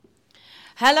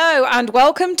Hello and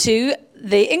welcome to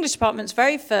the English Department's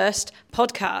very first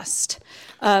podcast.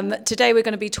 Today we're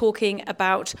going to be talking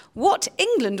about what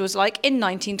England was like in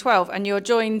 1912, and you're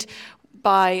joined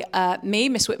by me,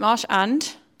 Miss Whitmarsh,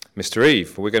 and Mr.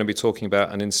 Eve. We're going to be talking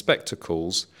about an inspector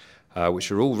calls, which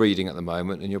you're all reading at the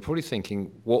moment, and you're probably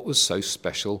thinking, what was so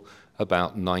special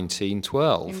about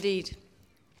 1912? Indeed.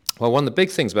 Well, one of the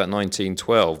big things about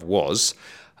 1912 was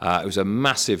it was a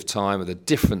massive time of the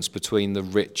difference between the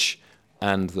rich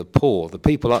and the poor. The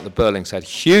people like the Burlings had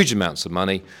huge amounts of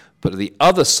money, but at the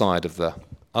other side of the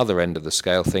other end of the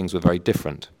scale, things were very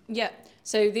different. Yeah.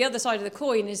 So the other side of the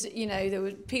coin is, there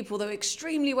were people that were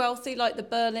extremely wealthy, like the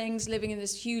Burlings, living in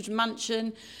this huge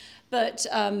mansion. But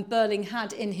Burling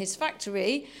had in his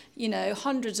factory,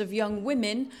 hundreds of young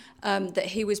women that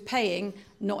he was paying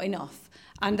not enough,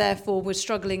 and therefore were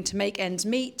struggling to make ends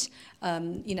meet,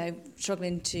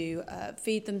 struggling to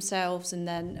feed themselves, and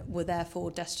then were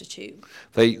therefore destitute.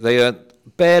 They earned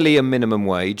barely a minimum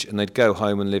wage, and they'd go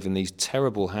home and live in these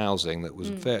terrible housing that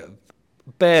was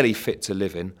barely fit to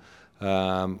live in.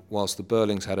 Whilst the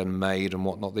Burlings had a maid and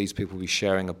whatnot, these people would be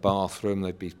sharing a bathroom.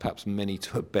 They'd be perhaps many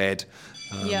to a bed,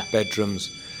 bedrooms.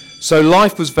 So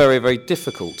life was very, very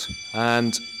difficult.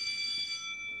 And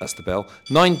that's the bell.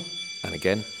 And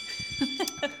again.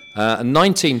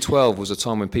 1912 was a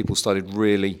time when people started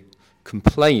really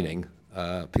complaining.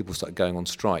 People started going on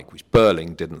strike, which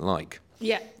Burling didn't like.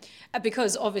 Yeah.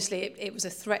 Because obviously it was a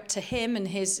threat to him and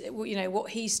his,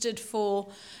 what he stood for,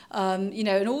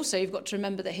 and also you've got to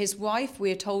remember that his wife,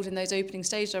 we are told in those opening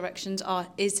stage directions,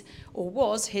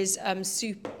 was his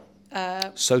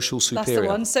social superior. That's the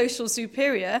one, social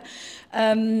superior.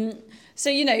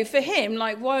 So for him,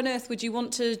 why on earth would you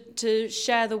want to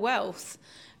share the wealth?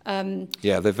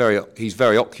 He's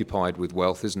very occupied with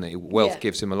wealth, isn't he? Wealth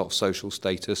gives him a lot of social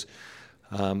status.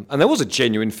 And there was a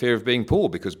genuine fear of being poor,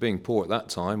 because being poor at that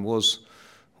time it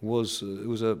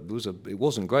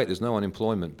wasn't great. There's no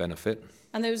unemployment benefit.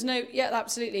 And there was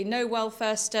absolutely no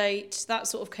welfare state. That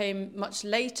sort of came much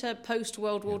later, post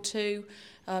World War II,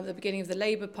 the beginning of the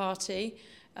Labour Party.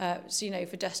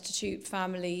 For destitute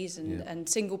families and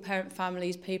single parent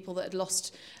families, people that had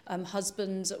lost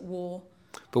husbands at war.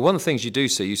 But one of the things you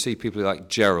see people like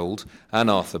Gerald and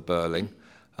Arthur Burling.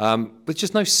 But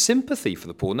just no sympathy for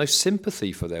the poor, no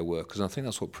sympathy for their workers. And I think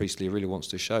that's what Priestley really wants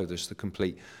to show. There's the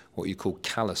complete, what you call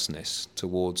callousness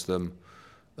towards them,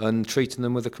 and treating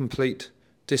them with a complete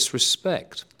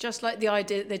disrespect. Just like the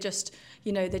idea that they're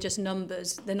just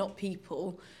numbers. They're not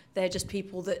people. They're just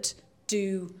people that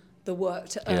do the work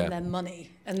to earn their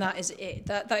money. And that is it.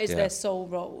 That is their sole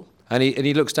role. And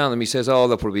he looks down at them. He says, "Oh,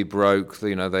 they'll probably be broke."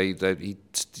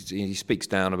 He speaks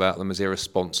down about them as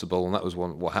irresponsible, and that was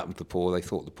what happened to the poor. They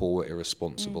thought the poor were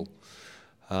irresponsible.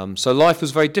 So life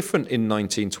was very different in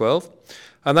 1912,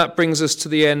 and that brings us to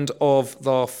the end of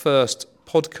our first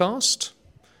podcast.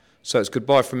 So it's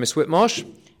goodbye from Miss Whitmarsh,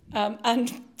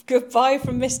 and goodbye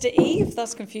from Mr. Eve.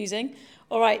 That's confusing.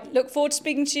 All right, look forward to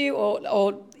speaking to you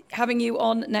or having you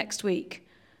on next week.